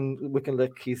get through, and we can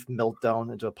let Keith melt down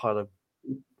into a pile of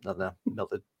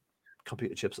melted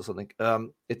computer chips or something.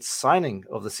 It's signing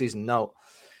of the season. Now,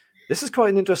 this is quite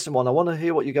an interesting one. I want to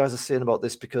hear what you guys are saying about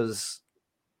this, because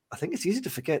I think it's easy to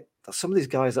forget that some of these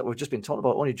guys that we've just been talking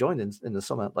about only joined in the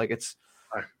summer. Like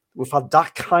we've had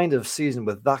that kind of season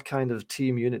with that kind of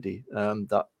team unity.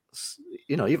 That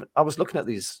even I was looking at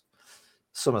these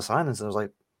summer signings and I was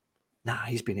like, nah,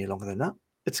 he's been here longer than that.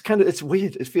 It's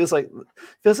weird. It feels like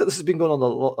this has been going on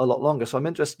a lot longer. So I'm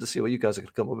interested to see what you guys are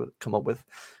going to come up with.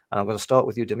 And I'm going to start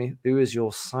with you, Dimmy. Who is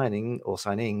your signing or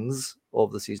signings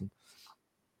of the season?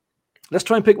 Let's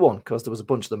try and pick one, because there was a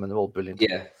bunch of them and they're all brilliant.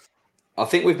 Yeah, I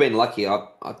think we've been lucky.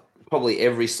 Probably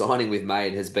every signing we've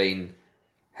made has been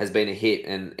a hit,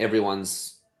 and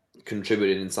everyone's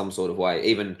contributed in some sort of way.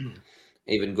 Even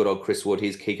good old Chris Wood,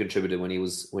 he contributed when he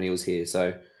was here.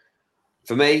 So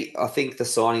for me, I think the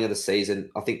signing of the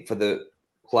season, I think for the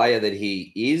player that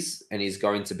he is and is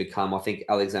going to become, I think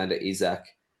Alexander Isak,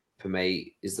 for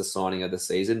me, is the signing of the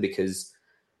season, because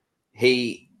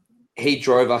he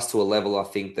drove us to a level, I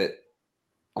think, that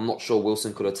I'm not sure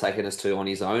Wilson could have taken us to on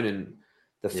his own. And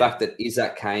the fact that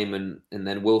Isak came and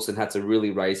then Wilson had to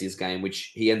really raise his game,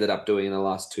 which he ended up doing in the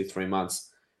last 2-3 months,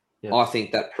 I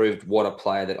think that proved what a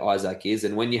player that Isak is.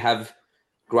 And when you have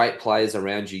great players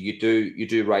around you, you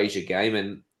do raise your game.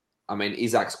 And I mean,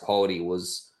 Isak's quality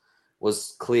was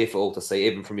clear for all to see.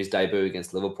 Even from his debut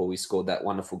against Liverpool, he scored that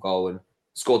wonderful goal and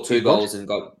scored 2 goals and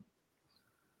got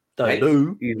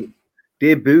debut.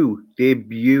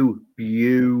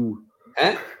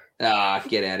 Huh?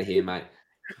 Get out of here, mate.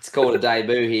 It's called a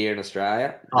debut here in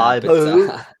Australia.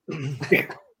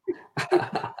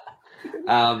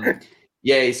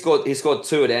 He scored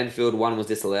 2 at Anfield. 1 was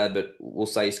disallowed, but we'll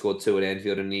say he scored 2 at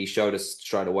Anfield, and he showed us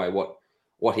straight away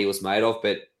what he was made of.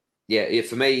 But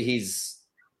for me, he's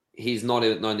not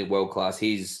only world class.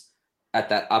 He's at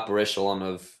that upper echelon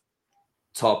of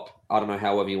top I don't know,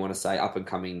 however you want to say, up and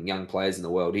coming young players in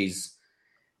the world. He's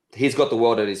got the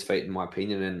world at his feet, in my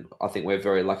opinion, and I think we're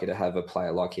very lucky to have a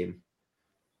player like him.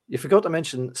 You forgot to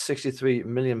mention £63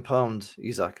 million,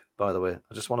 Isaac, by the way.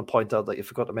 I just want to point out that you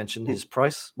forgot to mention his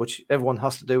price, which everyone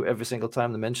has to do every single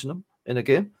time they mention him in a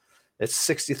game. It's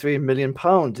 £63 million,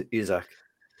 Isaac,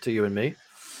 to you and me.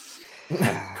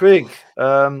 Craig,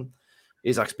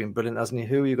 Isaac's been brilliant, hasn't he?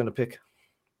 Who are you going to pick?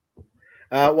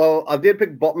 Well, I did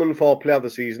pick Botman for player of the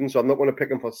season, so I'm not going to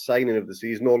pick him for signing of the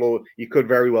season, although he could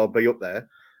very well be up there.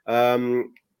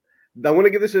 I'm going to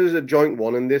give this as a joint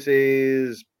one, and this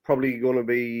is probably going to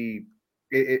be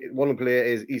one of the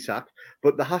players is Isak,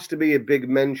 but there has to be a big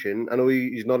mention. I know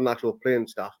he's not an actual playing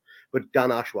staff, but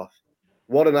Dan Ashworth.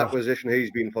 What an acquisition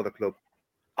he's been for the club.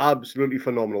 Absolutely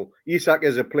phenomenal. Isak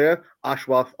is a player,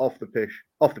 Ashworth off the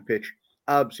pitch.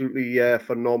 Absolutely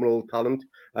phenomenal talent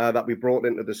that we brought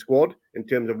into the squad in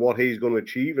terms of what he's going to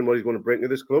achieve and what he's going to bring to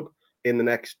this club in the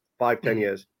next 5-10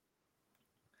 years.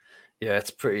 Yeah,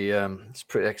 it's pretty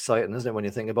exciting, isn't it, when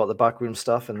you think about the backroom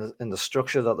stuff and the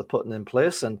structure that they're putting in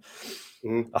place. And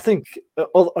I think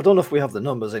I don't know if we have the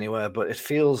numbers anywhere, but it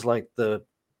feels like the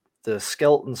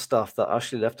skeleton stuff that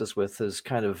Ashley left us with is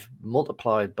kind of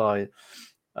multiplied by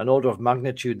an order of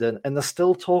magnitude. Then, and they're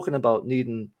still talking about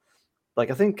needing, like,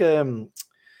 I think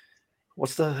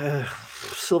what's the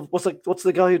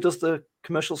guy who does the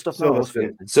commercial stuff now?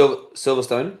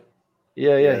 Silverstone.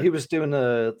 Yeah. He was doing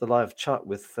the live chat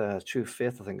with True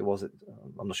Faith, I think it was.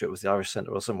 I'm not sure it was the Irish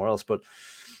Centre or somewhere else, but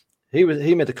he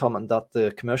made a comment that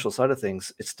the commercial side of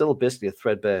things, it's still basically a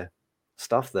threadbare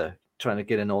staff there trying to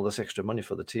get in all this extra money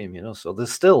for the team, you know. So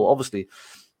there's still obviously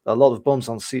a lot of bums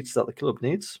on seats that the club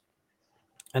needs,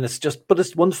 and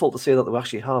it's wonderful to see that we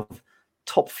actually have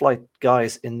top flight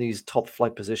guys in these top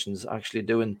flight positions actually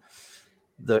doing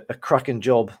a cracking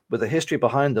job with a history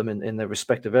behind them in their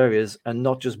respective areas, and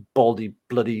not just baldy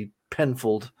bloody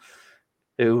Penfold,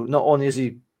 who not only is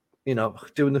he, you know,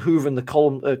 doing the hoover in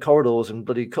the corridors and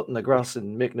bloody cutting the grass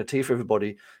and making a tea for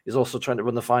everybody, he's also trying to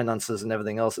run the finances and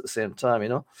everything else at the same time, you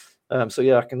know. So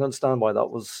yeah, I can understand why that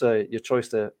was your choice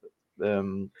there,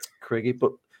 Craigie.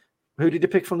 But who did you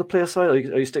pick from the player side? Are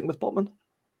you sticking with Botman?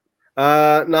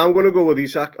 Now I'm going to go with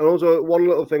Isak. And also one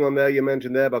little thing on there you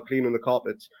mentioned there about cleaning the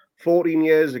carpets. 14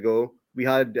 years ago, we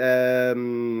had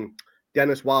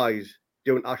Dennis Wise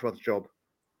doing Ashworth's job.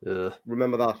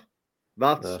 Remember that?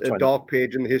 That's a dark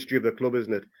page in the history of the club,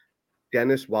 isn't it?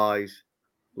 Dennis Wise.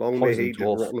 Long may he just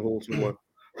rot in a hole somewhere.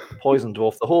 Poison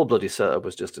Dwarf. The whole bloody setup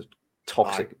was just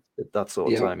toxic at that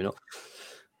sort of time, you know.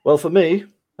 Well, for me,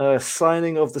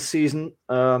 signing of the season,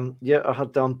 I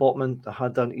had down Botman, I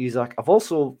had down Isak. I've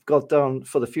also got down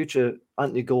for the future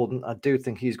Anthony Gordon. I do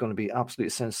think he's going to be absolutely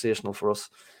sensational for us.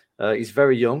 He's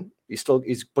very young.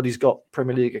 But he's got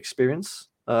Premier League experience.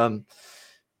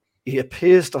 He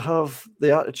appears to have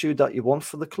the attitude that you want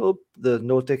for the club, the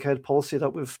no dickhead policy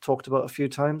that we've talked about a few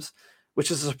times, which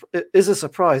is a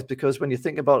surprise, because when you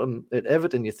think about him at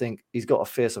Everton, you think he's got a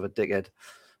face of a dickhead.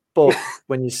 But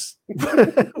when you,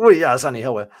 well, he has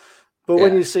anyhow. But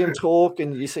when you see him talk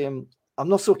and you see him, I'm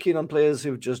not so keen on players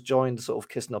who've just joined, sort of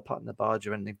kissing or patting the badge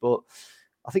or anything. But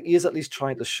I think he is at least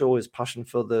trying to show his passion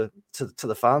for to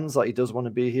the fans, that he does want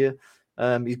to be here.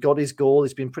 He's got his goal.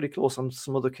 He's been pretty close on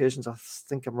some other occasions, I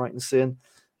think I'm right in saying.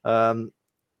 And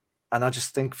I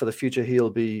just think for the future he'll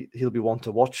be one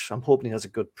to watch. I'm hoping he has a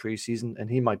good preseason, and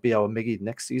he might be our Miggy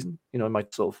next season. You know, he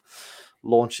might sort of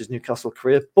launch his Newcastle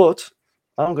career. But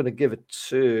I'm going to give it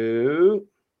to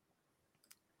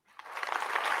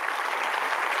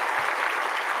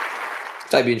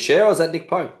Fabian Schär, or is that Nick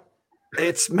Pope?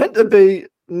 It's meant to be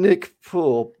Nick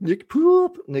Pope. Nick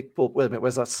Pope. Wait a minute,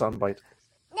 where's that soundbite?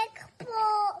 Nick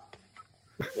Pope.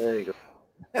 There you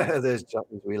go. There's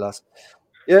Japanese wee lass.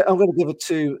 Yeah, I'm going to give it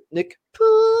to Nick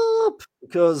Pope,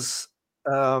 because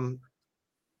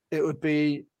it would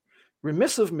be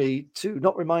remiss of me to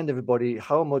not remind everybody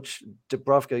how much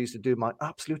Dubravka used to do my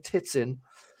absolute tits in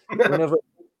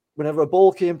whenever a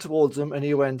ball came towards him and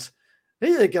he went,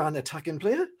 "Here you go, an attacking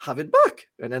player, have it back."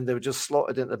 And then they were just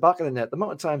slotted into the back of the net. The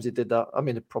amount of times he did that, I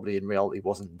mean, it probably in reality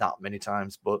wasn't that many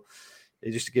times, but he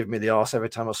used to give me the arse every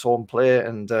time I saw him play.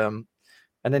 And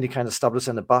then he kind of stabbed us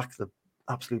in the back, the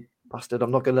absolute bastard. I'm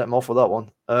not going to let him off with that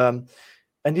one.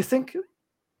 And you think,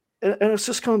 and it's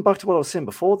just coming back to what I was saying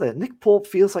before there, Nick Pope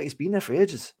feels like he's been there for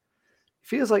ages. He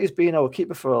feels like he's been our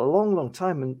keeper for a long, long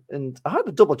time. And I had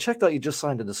to double check that he just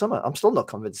signed in the summer. I'm still not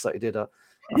convinced that he did that.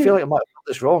 I feel like I might have got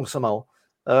this wrong somehow.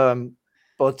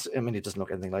 But I mean, he doesn't look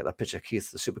anything like that picture,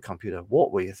 Keith, the supercomputer.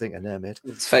 What were you thinking there, mate?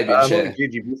 It's Fabian Schär.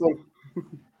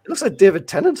 It looks like David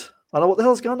Tennant. I don't know what the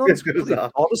hell's going on. It's probably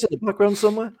artists in the background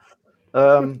somewhere.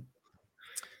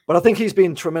 But But I think he's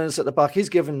been tremendous at the back. He's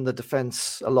given the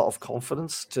defense a lot of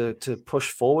confidence to push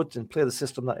forward and play the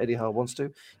system that Eddie Howe wants to.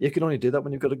 You can only do that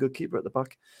when you've got a good keeper at the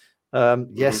back.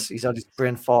 Yes, he's had his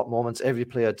brain fart moments. Every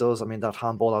player does. I mean, that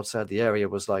handball outside the area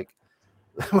was like,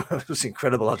 it was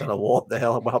incredible. I don't know what the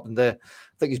hell happened there.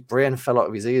 I think his brain fell out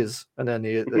of his ears, and then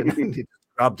he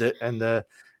grabbed it and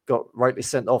got rightly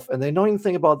sent off. And the annoying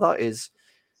thing about that is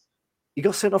he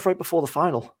got sent off right before the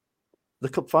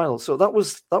cup final. So that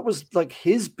was like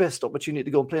his best opportunity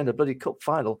to go and play in the bloody cup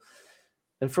final.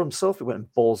 And for himself, he went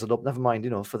and balls it up. Never mind,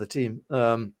 for the team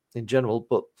in general.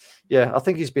 But yeah, I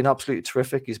think he's been absolutely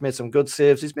terrific. He's made some good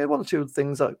saves. He's made one or two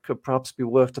things that could perhaps be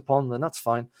worked upon, and that's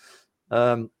fine.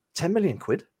 10 million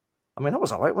quid. I mean, that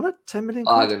was all right, wasn't it? 10 million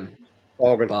quid.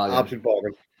 Bargain. Absolute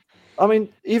bargain. I mean,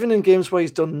 even in games where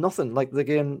he's done nothing, like the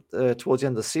game towards the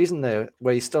end of the season there,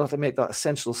 where he still had to make that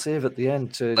essential save at the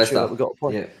end to ensure that we got a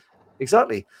point. Yeah.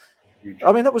 Exactly.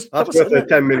 I mean, that's worth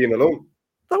 10 million alone.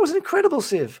 That was an incredible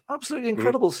save. Absolutely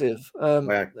incredible save.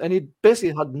 And he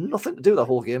basically had nothing to do that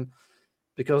whole game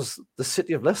because the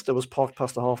city of Leicester was parked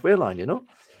past the halfway line,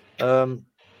 And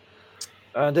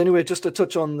anyway, just to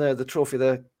touch on the trophy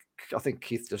there, I think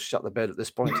Keith just shut the bed at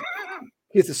this point.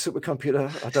 Keith is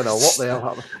supercomputer. I don't know what the hell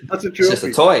happened. That's a trophy. It's just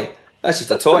a toy. That's just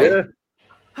a toy. Yeah.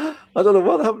 I don't know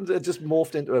what happened. It just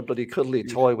morphed into a bloody cuddly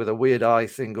toy with a weird eye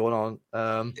thing going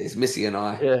on. It's missing an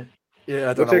eye. Yeah.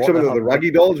 I don't know. Take some of the Raggy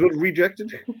Dolls were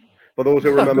rejected. For those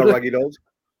who remember Raggy Dolls.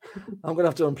 I'm going to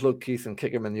have to unplug Keith and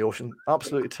kick him in the ocean.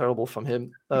 Absolutely terrible from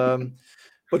him.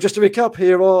 But just to recap,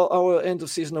 here are our end of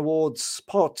season awards.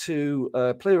 Part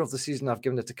 2, player of the season. I've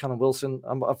given it to Callum Wilson.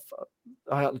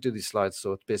 I had to do these slides,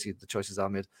 so it's basically the choices I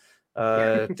made.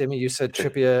 Demi, you said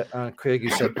Trippier, and Craig,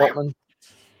 you said Botman.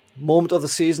 Moment of the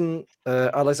season,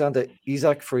 Alexander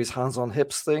Isak for his hands-on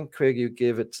hips thing. Craig, you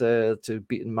gave it to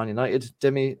beating Man United.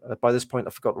 Demi, by this point, I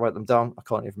forgot to write them down. I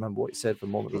can't even remember what you said for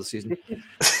moment of the season.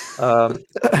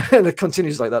 And it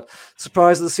continues like that.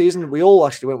 Surprise of the season, we all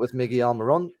actually went with Miggy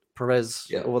Almiron, Perez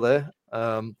over there.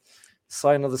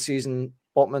 Sign of the season,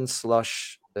 Botman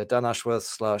 / Dan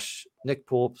Ashworth / Nick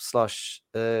Pope /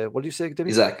 what do you say,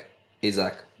 Demi?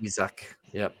 Isak.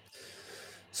 Yep.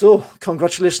 So,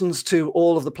 congratulations to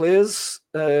all of the players,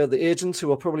 the agents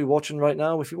who are probably watching right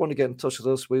now. If you want to get in touch with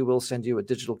us, we will send you a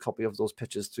digital copy of those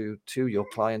pictures to your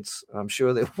clients. I'm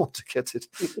sure they want to get it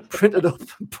printed up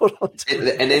and put on.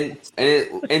 And then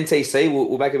NTC,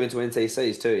 we'll back them into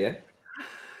NTCs too, yeah?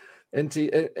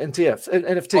 NTFs,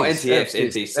 NFTs. Oh, NTFs,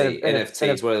 NTC,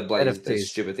 NFTs, whatever the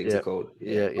stupid things are called.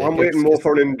 Yeah. I'm waiting more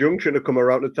for an injunction to come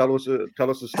around to tell us to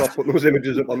stop putting those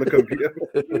images up on the computer.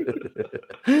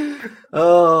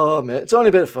 Oh man, it's only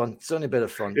a bit of fun.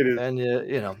 It is. And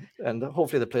and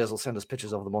hopefully the players will send us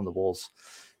pictures of them on the walls,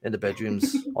 in the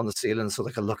bedrooms, on the ceiling, so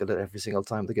they can look at it every single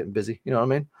time they're getting busy. You know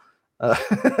what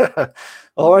I mean?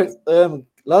 All right,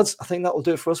 lads, I think that will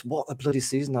do it for us. What a bloody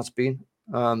season that's been.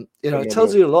 It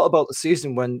tells you a lot about the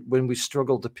season when we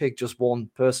struggled to pick just one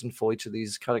person for each of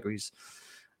these categories,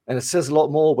 and it says a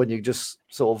lot more when you just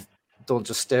sort of don't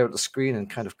just stare at the screen and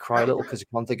kind of cry a little because you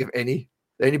can't think of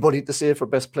anybody to say for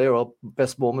best player or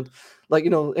best moment. Like,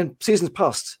 in seasons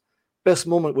past, best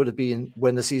moment would have been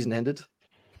when the season ended.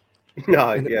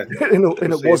 And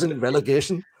it wasn't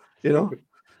relegation.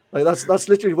 Like that's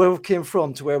literally where we came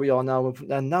from to where we are now,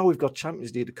 and now we've got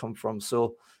Champions League to come from.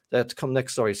 So. To come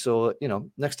next, sorry. So,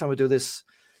 next time we do this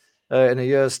in a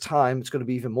year's time, it's going to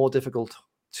be even more difficult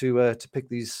to pick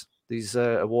these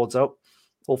awards out.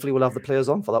 Hopefully, we'll have the players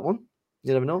on for that one.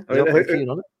 You never know.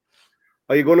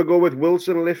 Are you going to go with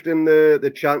Wilson lifting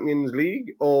the Champions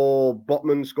League or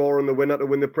Botman scoring the winner to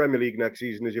win the Premier League next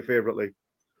season as your favourite league?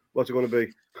 What's it going to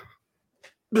be?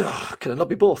 Can it not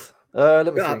be both?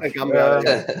 Let me think.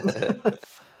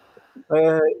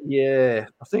 I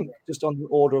think just on the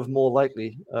order of more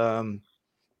likely,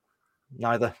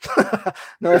 neither.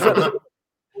 No,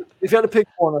 if you had to pick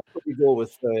one, I'd probably go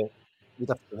with you'd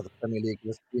have to have the Premier League.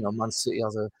 Man City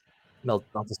has a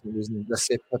meltdown for some reason. Let's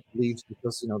say Pep leaves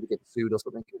because they get sued or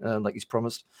something, like he's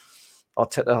promised.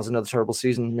 Arteta has another terrible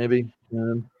season, maybe.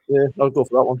 I'll go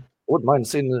for that one. I wouldn't mind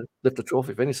seeing the lift the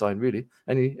trophy of any sign, really,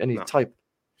 any type.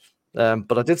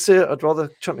 But I did say I'd rather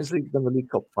Champions League than the League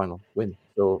Cup final win.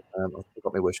 So I've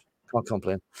got my wish. Can't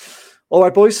complain. All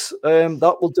right, boys.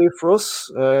 That will do it for us.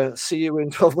 See you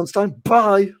in 12 months' time.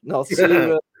 Bye. No, see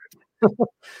you.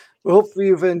 Hopefully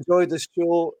you've enjoyed this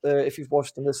show. If you've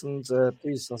watched and listened,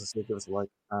 please, as I say, give us a like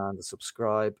and a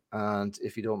subscribe. And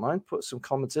if you don't mind, put some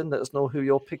comments in. Let us know who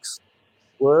your picks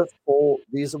were for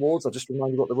these awards. I'll just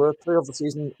remind you what they were: player of the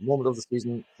season, moment of the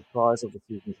season, surprise of the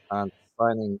season, and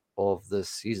signing of the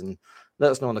season.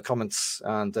 Let us know in the comments,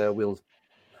 and we'll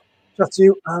chat to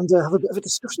you and have a bit of a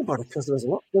discussion about it because there's a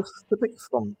lot to pick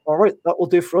from. All right, that will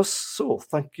do for us. So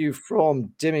thank you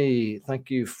from Dimmy. Thank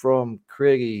you from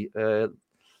Craigie.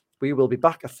 We will be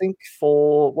back, I think,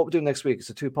 for what we're doing next week. It's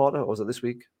a two-parter, or is it this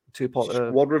week? Two-parter.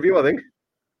 Squad review, I think.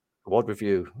 Squad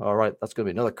review. All right, that's going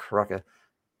to be another cracker.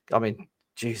 I mean,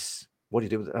 geez, what do you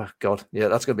do with it? Oh, God. Yeah,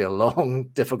 that's going to be a long,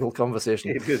 difficult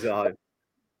conversation. It is hard.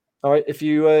 All right, if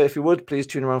you would, please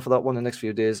tune around for that one in the next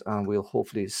few days, and we'll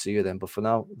hopefully see you then. But for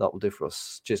now, that will do for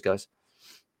us. Cheers, guys.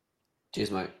 Cheers,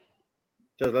 mate.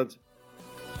 Cheers, lads.